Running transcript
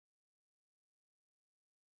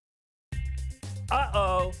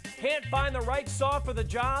Uh-oh, can't find the right saw for the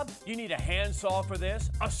job? You need a hand saw for this,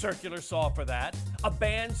 a circular saw for that, a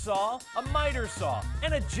band saw, a miter saw,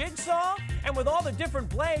 and a jigsaw? And with all the different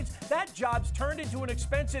blades, that job's turned into an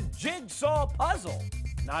expensive jigsaw puzzle.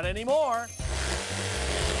 Not anymore.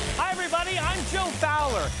 Hi everybody, I'm Joe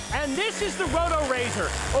Fowler, and this is the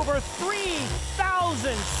Rotorazor. Over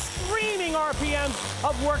 3,000 screaming RPMs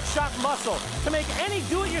of workshop muscle to make any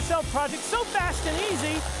do-it-yourself project so fast and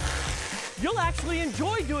easy, you'll actually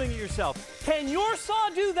enjoy doing it yourself. Can your saw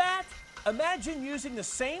do that? Imagine using the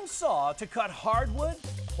same saw to cut hardwood,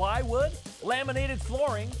 plywood, laminated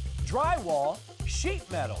flooring, drywall, sheet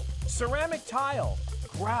metal, ceramic tile,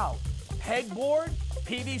 grout, pegboard,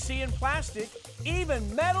 PVC and plastic,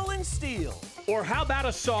 even metal and steel. Or how about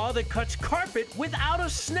a saw that cuts carpet without a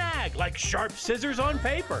snag, like sharp scissors on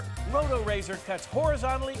paper? Rotorazor cuts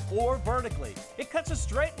horizontally or vertically. It cuts a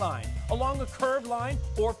straight line, along a curved line,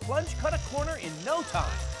 or plunge cut a corner in no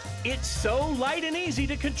time. It's so light and easy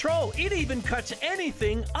to control. It even cuts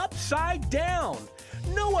anything upside down.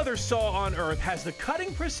 No other saw on earth has the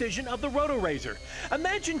cutting precision of the Rotorazor.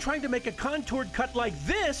 Imagine trying to make a contoured cut like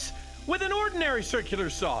this with an ordinary circular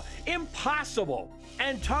saw. Impossible.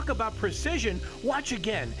 And talk about precision, watch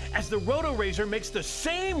again as the Rotorazor makes the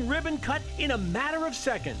same ribbon cut in a matter of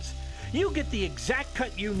seconds. You get the exact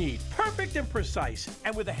cut you need, perfect and precise.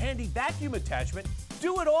 And with a handy vacuum attachment,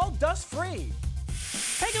 do it all dust-free.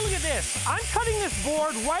 Take a look at this. I'm cutting this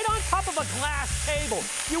board right on top of a glass table.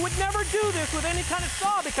 You would never do this with any kind of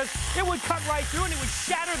saw because it would cut right through and it would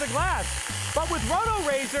shatter the glass. But with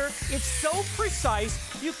Rotorazor, it's so precise,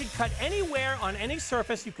 you can cut anywhere on any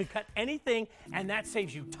surface, you can cut anything, and that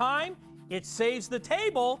saves you time, it saves the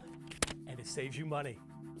table, and it saves you money.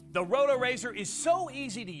 The Rotorazor is so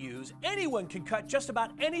easy to use, anyone can cut just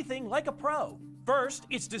about anything like a pro. First,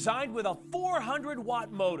 it's designed with a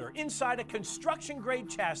 400-watt motor inside a construction-grade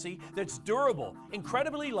chassis that's durable,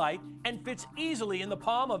 incredibly light, and fits easily in the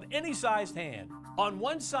palm of any sized hand. On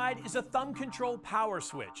one side is a thumb control power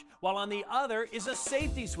switch, while on the other is a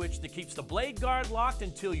safety switch that keeps the blade guard locked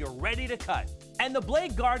until you're ready to cut. And the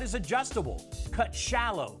blade guard is adjustable. Cut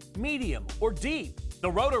shallow, medium, or deep. The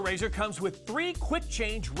Rotorazor comes with 3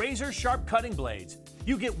 quick-change razor-sharp cutting blades.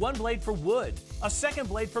 You get one blade for wood, a second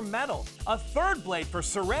blade for metal, a third blade for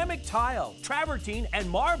ceramic tile, travertine, and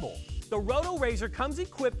marble. The Rotorazor comes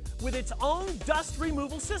equipped with its own dust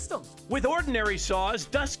removal system. With ordinary saws,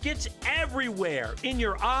 dust gets everywhere. In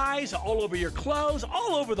your eyes, all over your clothes,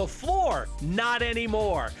 all over the floor. Not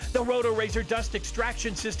anymore. The Rotorazor dust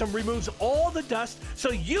extraction system removes all the dust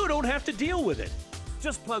so you don't have to deal with it.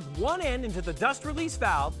 Just plug one end into the dust release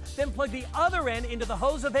valve, then plug the other end into the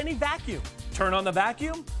hose of any vacuum. Turn on the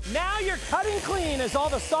vacuum. Now you're cutting clean as all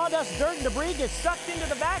the sawdust, dirt, and debris gets sucked into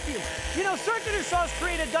the vacuum. You know, circular saws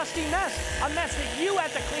create a dusty mess, a mess that you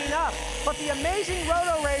have to clean up. But the amazing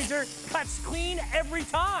Rotorazor cuts clean every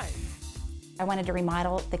time. I wanted to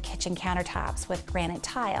remodel the kitchen countertops with granite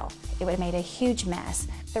tile. It would have made a huge mess.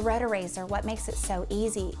 The Rotorazor, what makes it so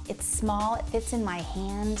easy, it's small, it fits in my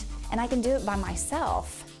hand, and I can do it by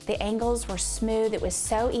myself. The angles were smooth, it was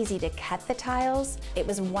so easy to cut the tiles. It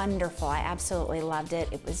was wonderful, I absolutely loved it,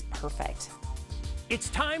 it was perfect. It's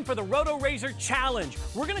time for the Rotorazor Challenge.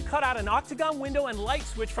 We're gonna cut out an octagon window and light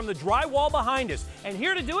switch from the drywall behind us. And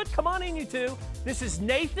here to do it, come on in you two. This is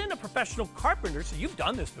Nathan, a professional carpenter, so you've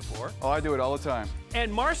done this before. Oh, I do it all the time.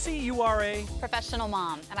 And Marcy, you are a professional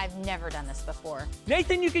mom, and I've never done this before.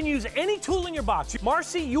 Nathan, you can use any tool in your box.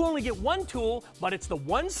 Marcy, you only get one tool, but it's the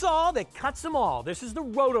one saw that cuts them all. This is the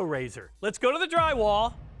Rotorazor. Let's go to the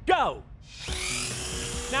drywall. Go!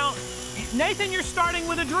 Now, Nathan, you're starting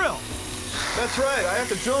with a drill. That's right, I have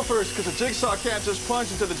to drill first because the jigsaw can't just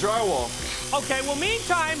plunge into the drywall. Okay, well,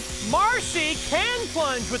 meantime, Marcy can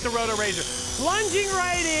plunge with the Rotorazor. Plunging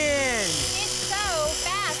right in. It's so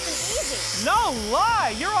fast and easy. No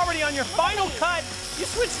lie, you're already on your final cut. You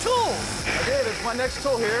switched tools. I did, it's my next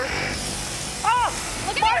tool here. Oh,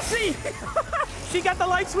 look at Marcy! She got the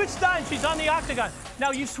light switch done. She's on the octagon.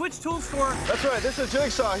 Now, you switched tools for... That's right, this is a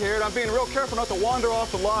jigsaw here, and I'm being real careful not to wander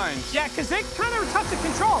off the lines. Yeah, because they're kind of tough to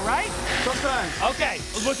control, right? Sometimes. Okay,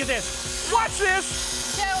 look at this. Watch this.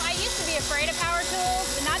 So, I used to be afraid of power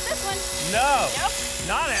tools, but not this one. No. Nope.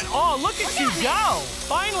 Not at all. Look at you go.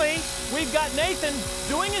 Finally, we've got Nathan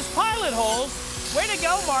doing his pilot holes. Way to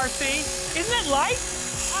go, Marcy. Isn't it light?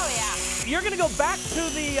 Oh, yeah. You're going to go back to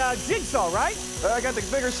the jigsaw, right? I got the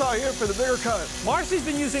bigger saw here for the bigger cut. Marcy's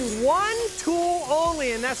been using one tool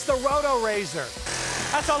only, and that's the Rotorazor.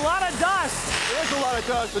 That's a lot of dust. It is a lot of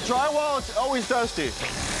dust. The drywall is always dusty.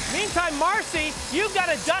 Meantime, Marcy, you've got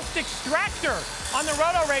a dust extractor. On the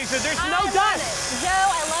Rotorazor, there's no I love dust. it. Joe,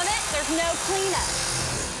 I love it. There's no cleanup.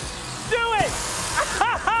 Do it!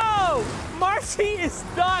 Oh, Marcy is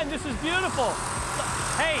done. This is beautiful.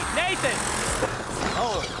 Hey, Nathan.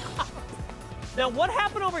 Oh. Now, what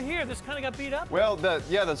happened over here? This kind of got beat up? Well,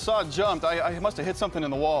 the saw jumped. I must have hit something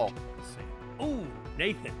in the wall. Ooh,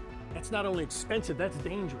 Nathan, that's not only expensive, that's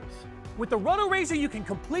dangerous. With the Rotorazor, you can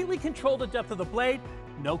completely control the depth of the blade.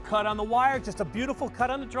 No cut on the wire, just a beautiful cut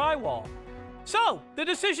on the drywall. So, the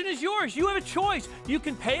decision is yours. You have a choice. You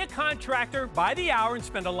can pay a contractor by the hour and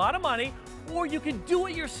spend a lot of money, or you can do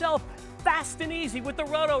it yourself fast and easy with the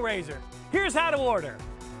Rotorazor. Here's how to order.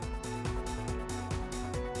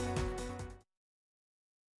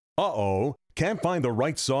 Uh-oh, can't find the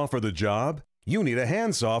right saw for the job? You need a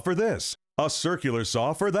handsaw for this, a circular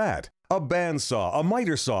saw for that, a bandsaw, a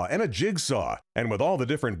miter saw, and a jigsaw. And with all the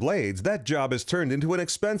different blades, that job has turned into an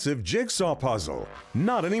expensive jigsaw puzzle.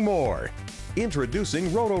 Not anymore. Introducing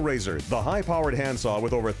Rotorazor, the high-powered handsaw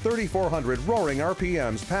with over 3,400 roaring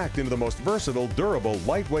RPMs packed into the most versatile, durable,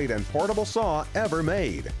 lightweight, and portable saw ever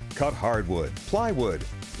made. Cut hardwood, plywood,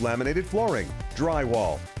 laminated flooring,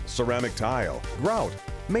 drywall, ceramic tile, grout,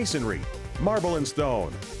 masonry, marble and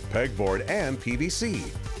stone, pegboard, and PVC.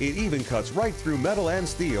 It even cuts right through metal and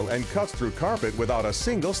steel and cuts through carpet without a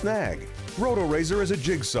single snag. Rotorazor is a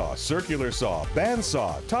jigsaw, circular saw,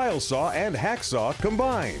 bandsaw, tile saw, and hacksaw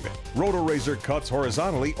combined. Rotorazor cuts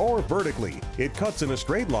horizontally or vertically. It cuts in a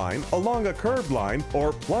straight line, along a curved line,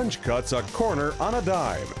 or plunge cuts a corner on a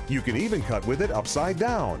dime. You can even cut with it upside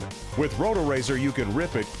down. With Rotorazor, you can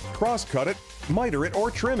rip it, cross-cut it, miter it,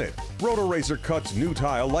 or trim it. Rotorazor cuts new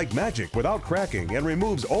tile like magic without cracking and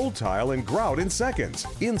removes old tile and grout in seconds.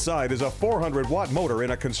 Inside is a 400-watt motor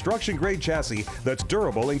in a construction-grade chassis that's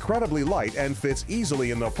durable, incredibly light, and fits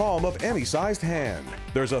easily in the palm of any sized hand.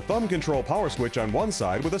 There's a thumb control power switch on one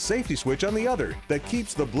side with a safety switch on the other that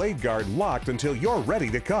keeps the blade guard locked until you're ready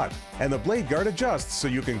to cut. And the blade guard adjusts so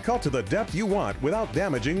you can cut to the depth you want without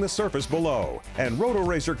damaging the surface below. And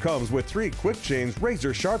Rotorazor comes with 3 quick change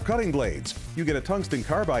razor-sharp cutting blades. You get a tungsten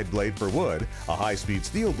carbide blade for wood, a high-speed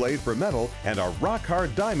steel blade for metal, and a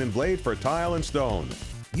rock-hard diamond blade for tile and stone.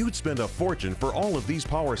 You'd spend a fortune for all of these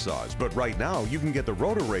power saws, but right now you can get the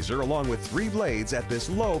Rotorazor along with 3 blades at this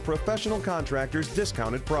low professional contractor's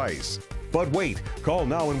discounted price. But wait, call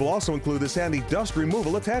now and we'll also include this handy dust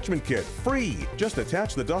removal attachment kit, free. Just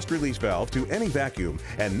attach the dust release valve to any vacuum,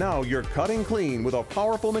 and now you're cutting clean with a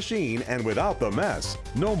powerful machine and without the mess.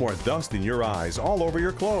 No more dust in your eyes, all over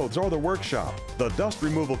your clothes or the workshop. The dust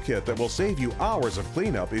removal kit that will save you hours of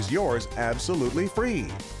cleanup is yours absolutely free.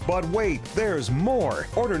 But wait, there's more.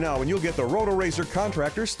 Order now and you'll get the Rotorazor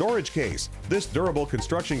Contractor Storage Case. This durable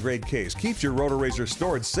construction-grade case keeps your Rotorazor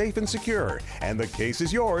stored safe and secure, and the case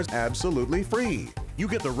is yours absolutely free. You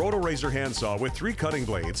get the Rotorazor handsaw with 3 cutting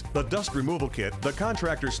blades, the dust removal kit, the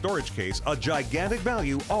contractor storage case, a gigantic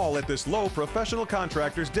value, all at this low professional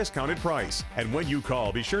contractor's discounted price. And when you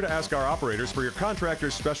call, be sure to ask our operators for your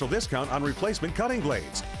contractor's special discount on replacement cutting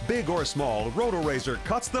blades. Big or small, Rotorazor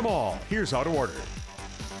cuts them all. Here's how to order.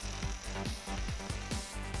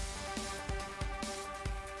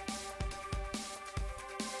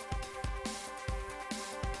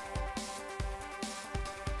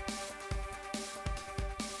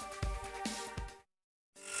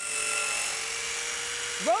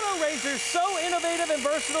 Rotorazor is so innovative and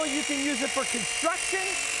versatile, you can use it for construction,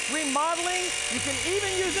 remodeling, you can even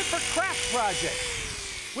use it for craft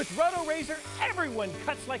projects. With Rotorazor, everyone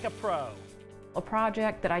cuts like a pro. A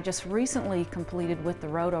project that I just recently completed with the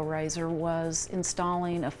Rotorazor was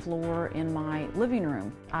installing a floor in my living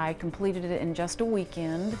room. I completed it in just a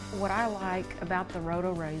weekend. What I like about the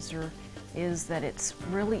Rotorazor is that it's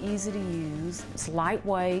really easy to use. It's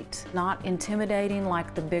lightweight, not intimidating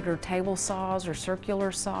like the bigger table saws or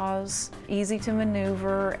circular saws. Easy to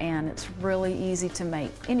maneuver, and it's really easy to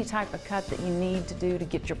make any type of cut that you need to do to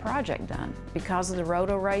get your project done. Because of the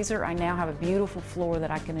Rotorazor, I now have a beautiful floor that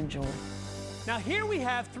I can enjoy. Now here we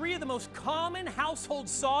have 3 of the most common household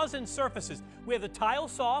saws and surfaces. We have the tile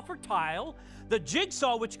saw for tile, the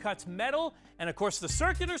jigsaw which cuts metal, and of course the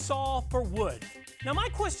circular saw for wood. Now my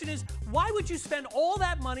question is, why would you spend all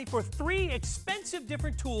that money for 3 expensive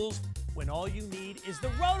different tools when all you need is the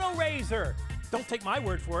Rotorazor? Don't take my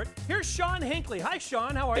word for it. Here's Sean Hinckley. Hi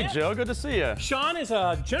Sean, how are you? Hey Joe, good to see you. Sean is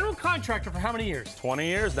a general contractor for how many years? 20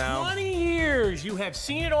 years now. 20 years. You have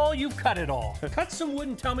seen it all, you've cut it all. Cut some wood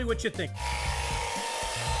and tell me what you think.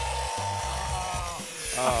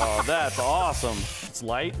 Oh, that's awesome. It's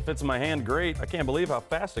light, fits in my hand great. I can't believe how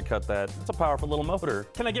fast it cut that. It's a powerful little motor.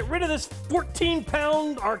 Can I get rid of this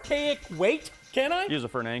 14-pound archaic weight? Can I? Use it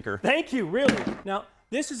for an anchor. Thank you, really. Now,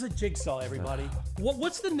 This is a jigsaw, everybody.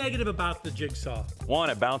 What's the negative about the jigsaw? One,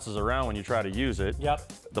 it bounces around when you try to use it.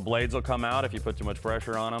 Yep. The blades will come out if you put too much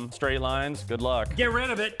pressure on them. Straight lines, good luck. Get rid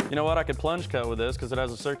of it. You know what? I could plunge cut with this because it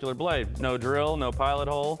has a circular blade. No drill, no pilot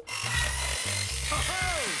hole.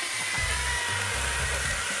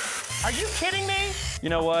 Are you kidding me? You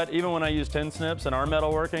know what? Even when I use tin snips and our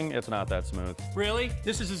metalworking, it's not that smooth. Really?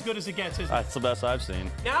 This is as good as it gets, isn't it? That's the best I've seen.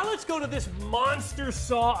 Now let's go to this monster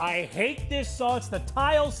saw. I hate this saw. It's the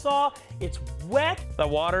tile saw. It's wet. The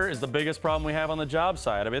water is the biggest problem we have on the job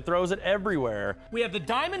site. I mean, it throws it everywhere. We have the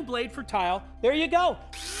diamond blade for tile. There you go.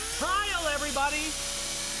 Tile, everybody.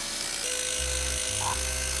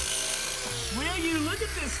 Will you look at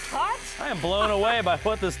this cut? I am blown away by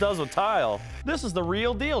what this does with tile. This is the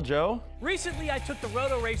real deal, Joe. Recently, I took the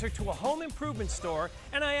Rotorazor to a home improvement store,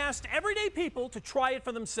 and I asked everyday people to try it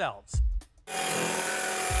for themselves.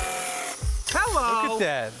 Hello. Look at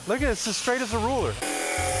that. Look at it. It's as straight as a ruler.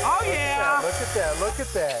 Oh, yeah. Look at that. Look at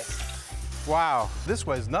that. Wow. This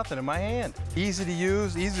weighs nothing in my hand. Easy to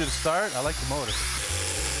use, easy to start. I like the motor.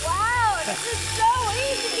 Wow, this is so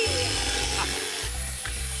easy.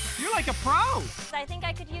 You're like a pro. I think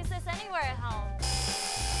I could use this anywhere at home.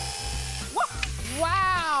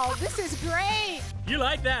 Wow, this is great. You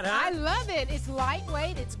like that, huh? I love it. It's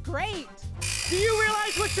lightweight. It's great. Do you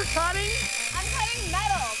realize what you're cutting? I'm cutting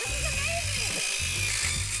metal. This is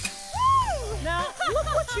amazing. Woo! Now, look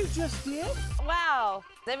what you just did. Wow,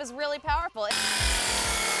 that was really powerful.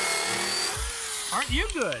 Aren't you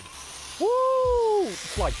good? Woo!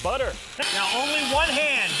 It's like butter. Now, only one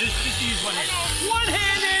hand. Just use one hand.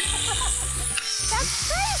 One-handed.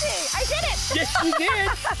 That's crazy. I did it. Yes, you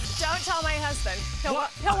did. Don't tell my husband. He'll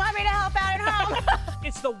want me to help out at home.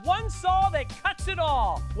 It's the one saw that cuts it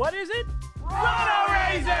all. What is it?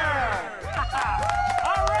 Rotorazor!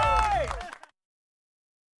 All right!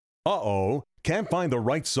 Uh-oh, can't find the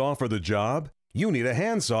right saw for the job? You need a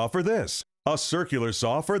handsaw for this, a circular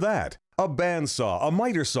saw for that, a bandsaw, a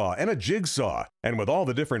miter saw, and a jigsaw. And with all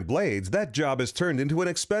the different blades, that job is turned into an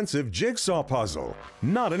expensive jigsaw puzzle.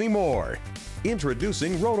 Not anymore.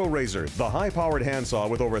 Introducing Rotorazor, the high-powered handsaw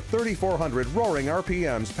with over 3,400 roaring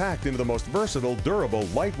RPMs packed into the most versatile, durable,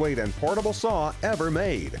 lightweight, and portable saw ever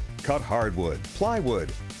made. Cut hardwood,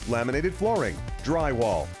 plywood, laminated flooring,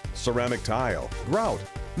 drywall, ceramic tile, grout,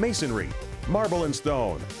 masonry, marble and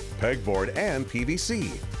stone, pegboard, and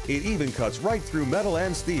PVC. It even cuts right through metal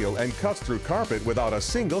and steel and cuts through carpet without a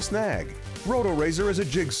single snag. Rotorazor is a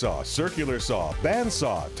jigsaw, circular saw,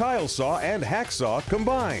 bandsaw, tile saw, and hacksaw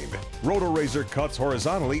combined. Rotorazor cuts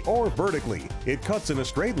horizontally or vertically. It cuts in a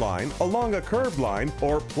straight line, along a curved line,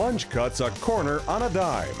 or plunge cuts a corner on a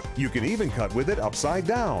dime. You can even cut with it upside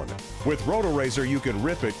down. With Rotorazor, you can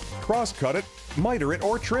rip it, cross-cut it, miter it,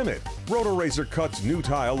 or trim it. Rotorazor cuts new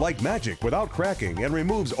tile like magic without cracking and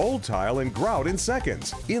removes old tile and grout in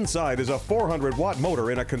seconds. Inside is a 400-watt motor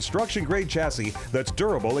in a construction-grade chassis that's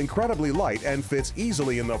durable, incredibly light, and fits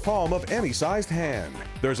easily in the palm of any sized hand.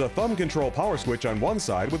 There's a thumb control power switch on one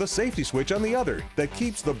side with a safety switch on the other that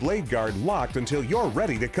keeps the blade guard locked until you're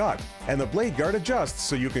ready to cut. And the blade guard adjusts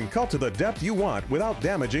so you can cut to the depth you want without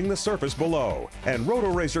damaging the surface below. And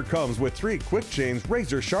Rotorazor comes with 3 quick change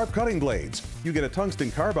razor sharp cutting blades. You get a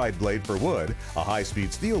tungsten carbide blade for wood, a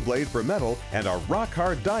high-speed steel blade for metal, and a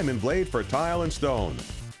rock-hard diamond blade for tile and stone.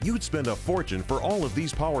 You'd spend a fortune for all of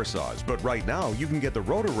these power saws, but right now you can get the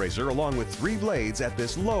Rotorazor along with 3 blades at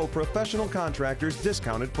this low professional contractor's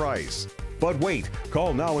discounted price. But wait,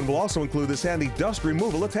 call now and we'll also include this handy dust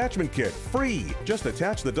removal attachment kit, free. Just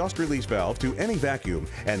attach the dust release valve to any vacuum,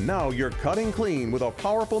 and now you're cutting clean with a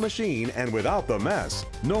powerful machine and without the mess.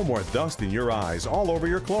 No more dust in your eyes, all over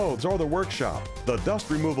your clothes or the workshop. The dust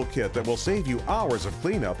removal kit that will save you hours of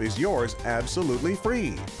cleanup is yours absolutely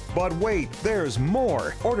free. But wait, there's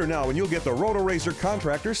more. Order now and you'll get the Rotorazor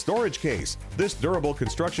Contractor Storage Case. This durable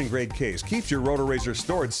construction-grade case keeps your Rotorazor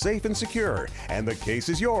stored safe and secure, and the case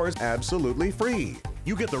is yours absolutely free.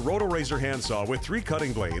 You get the Rotorazor handsaw with 3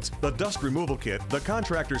 cutting blades, the dust removal kit, the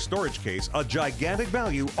contractor storage case, a gigantic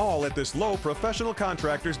value, all at this low professional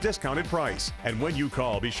contractor's discounted price. And when you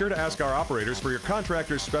call, be sure to ask our operators for your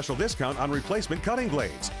contractor's special discount on replacement cutting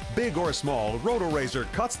blades. Big or small, Rotorazor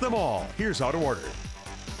cuts them all. Here's how to order.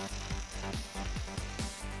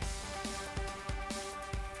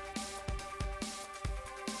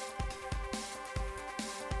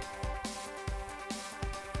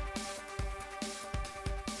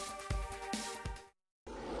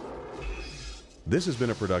 This has been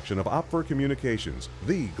a production of Opfer Communications,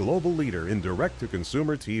 the global leader in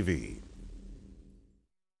direct-to-consumer TV.